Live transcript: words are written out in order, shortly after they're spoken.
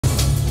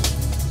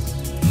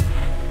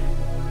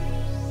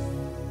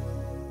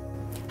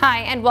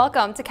Hi, and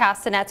welcome to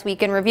Castanet's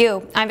Week in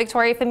Review. I'm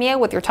Victoria Femia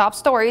with your top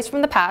stories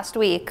from the past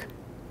week.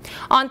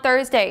 On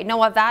Thursday,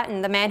 Noah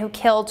Vatten, the man who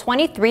killed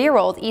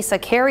 23-year-old Isa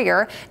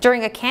Carrier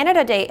during a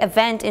Canada Day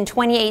event in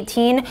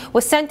 2018,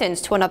 was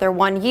sentenced to another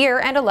 1 year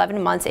and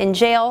 11 months in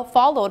jail,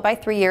 followed by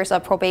 3 years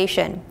of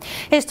probation.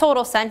 His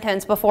total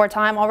sentence before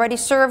time already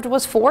served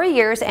was 4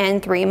 years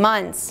and 3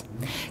 months.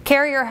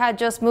 Carrier had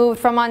just moved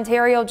from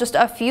Ontario just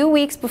a few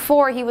weeks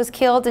before he was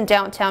killed in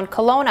downtown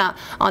Kelowna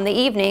on the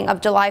evening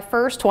of July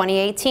 1st,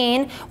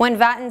 2018, when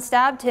Vatten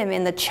stabbed him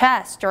in the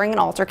chest during an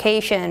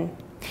altercation.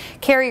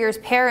 Carrier's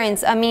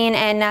parents, Amin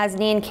and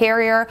Nazneen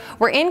Carrier,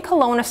 were in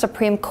Kelowna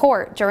Supreme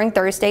Court during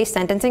Thursday's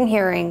sentencing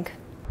hearing.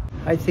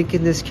 I think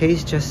in this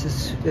case,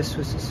 justice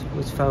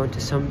was found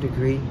to some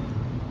degree.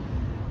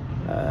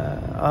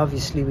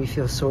 Obviously, we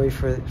feel sorry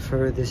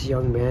for this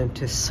young man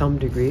to some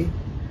degree,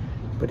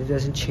 but it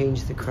doesn't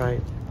change the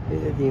crime.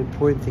 The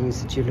important thing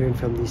is that you learn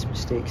from these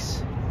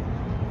mistakes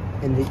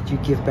and that you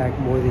give back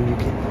more than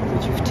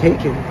you've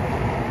taken.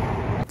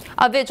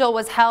 A vigil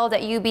was held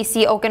at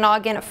UBC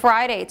Okanagan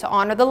Friday to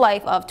honor the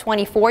life of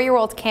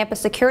 24-year-old campus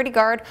security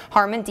guard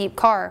Harmandeep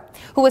Kaur,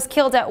 who was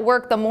killed at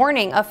work the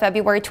morning of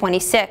February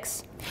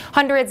 26.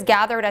 Hundreds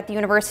gathered at the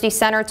University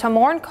Center to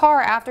mourn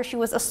Kaur after she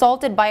was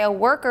assaulted by a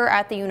worker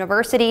at the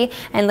university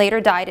and later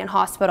died in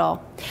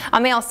hospital.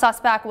 A male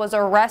suspect was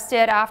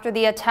arrested after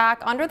the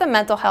attack under the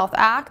Mental Health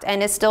Act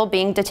and is still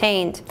being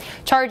detained.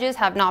 Charges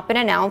have not been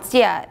announced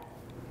yet.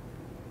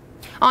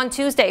 On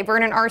Tuesday,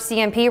 Vernon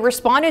RCMP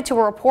responded to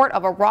a report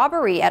of a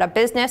robbery at a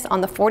business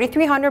on the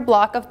 4300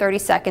 block of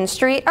 32nd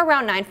Street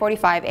around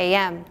 9:45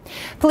 a.m.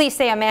 Police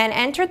say a man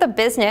entered the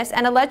business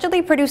and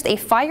allegedly produced a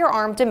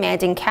firearm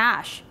demanding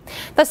cash.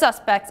 The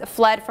suspect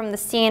fled from the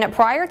scene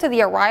prior to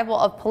the arrival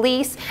of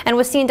police and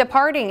was seen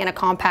departing in a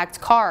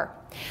compact car.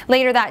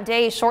 Later that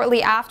day,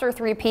 shortly after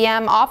 3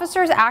 p.m.,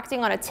 officers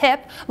acting on a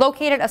tip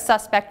located a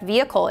suspect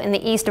vehicle in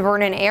the East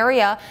Vernon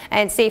area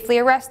and safely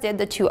arrested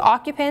the 2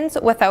 occupants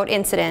without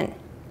incident.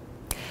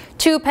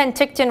 2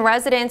 Penticton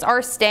residents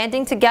are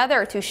standing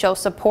together to show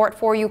support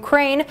for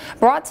Ukraine,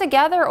 brought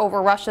together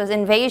over Russia's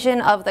invasion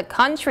of the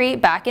country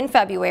back in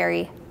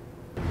February.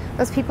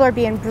 Those people are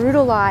being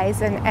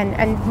brutalized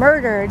and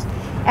murdered,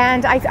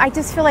 and I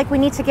just feel like we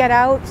need to get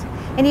out.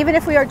 And even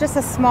if we are just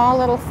a small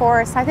little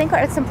force, I think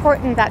it's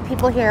important that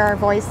people hear our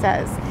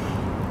voices.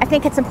 I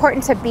think it's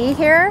important to be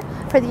here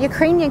for the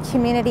Ukrainian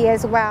community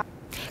as well.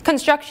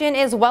 Construction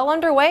is well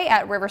underway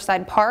at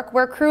Riverside Park,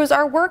 where crews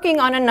are working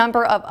on a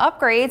number of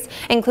upgrades,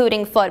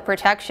 including flood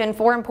protection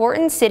for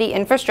important city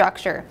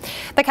infrastructure.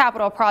 The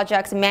capital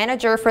projects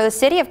manager for the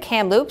city of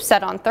Kamloops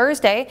said on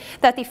Thursday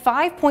that the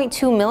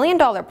 $5.2 million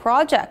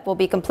project will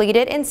be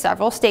completed in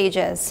several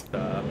stages.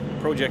 The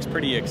project's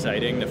pretty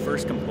exciting. The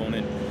first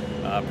component,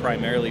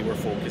 primarily we're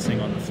focusing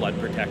on the flood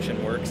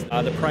protection works.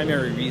 The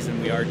primary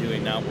reason we are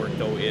doing that work,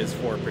 though, is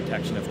for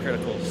protection of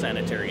critical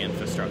sanitary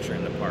infrastructure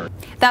in the park.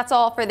 That's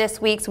all for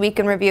this week's Week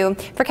in Review.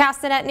 For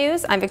Castanet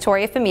News, I'm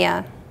Victoria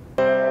Femia.